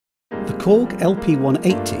The KORG LP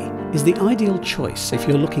 180 is the ideal choice if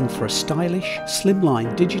you're looking for a stylish,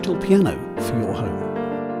 slimline digital piano for your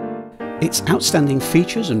home. Its outstanding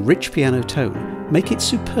features and rich piano tone make it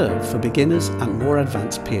superb for beginners and more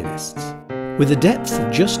advanced pianists. With a depth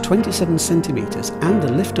of just 27 centimeters and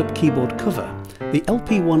a lift-up keyboard cover, the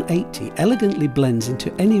LP 180 elegantly blends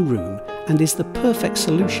into any room and is the perfect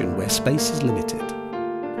solution where space is limited.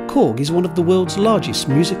 KORG is one of the world's largest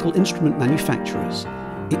musical instrument manufacturers.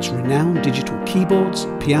 Its renowned digital keyboards,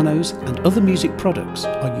 pianos and other music products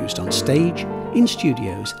are used on stage, in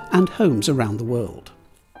studios and homes around the world.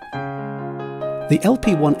 The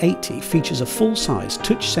LP 180 features a full-size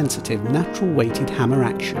touch-sensitive natural weighted hammer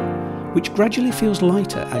action, which gradually feels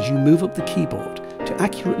lighter as you move up the keyboard to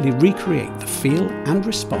accurately recreate the feel and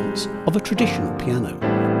response of a traditional piano.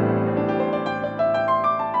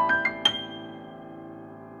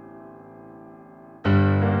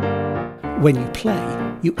 When you play,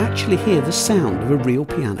 you actually hear the sound of a real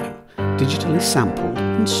piano, digitally sampled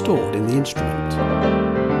and stored in the instrument.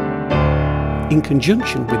 In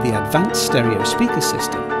conjunction with the advanced stereo speaker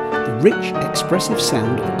system, the rich, expressive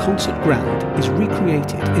sound of a concert grand is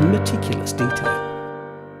recreated in meticulous detail.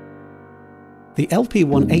 The LP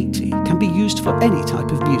 180 can be used for any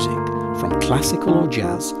type of music, from classical or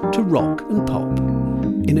jazz to rock and pop.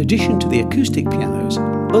 In addition to the acoustic pianos,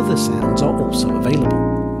 other sounds are also available.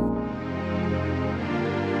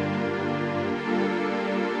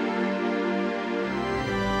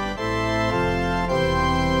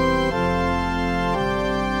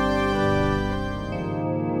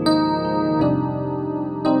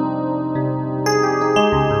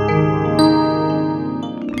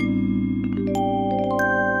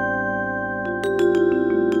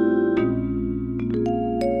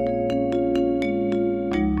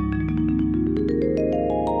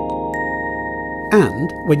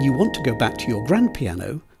 And when you want to go back to your grand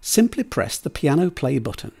piano, simply press the piano play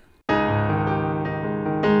button.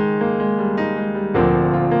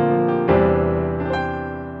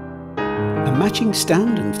 A matching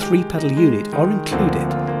stand and 3-pedal unit are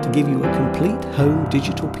included to give you a complete home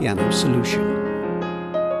digital piano solution.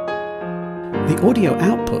 The audio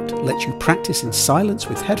output lets you practice in silence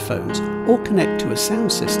with headphones or connect to a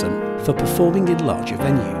sound system for performing in larger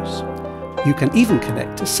venues. You can even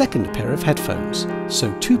connect a second pair of headphones,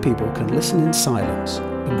 so 2 people can listen in silence,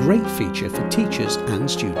 a great feature for teachers and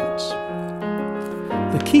students.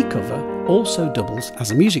 The key cover also doubles as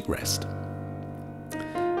a music rest.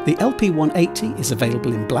 The LP 180 is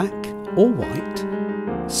available in black or white,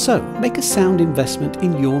 so make a sound investment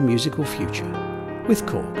in your musical future with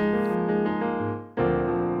KORG.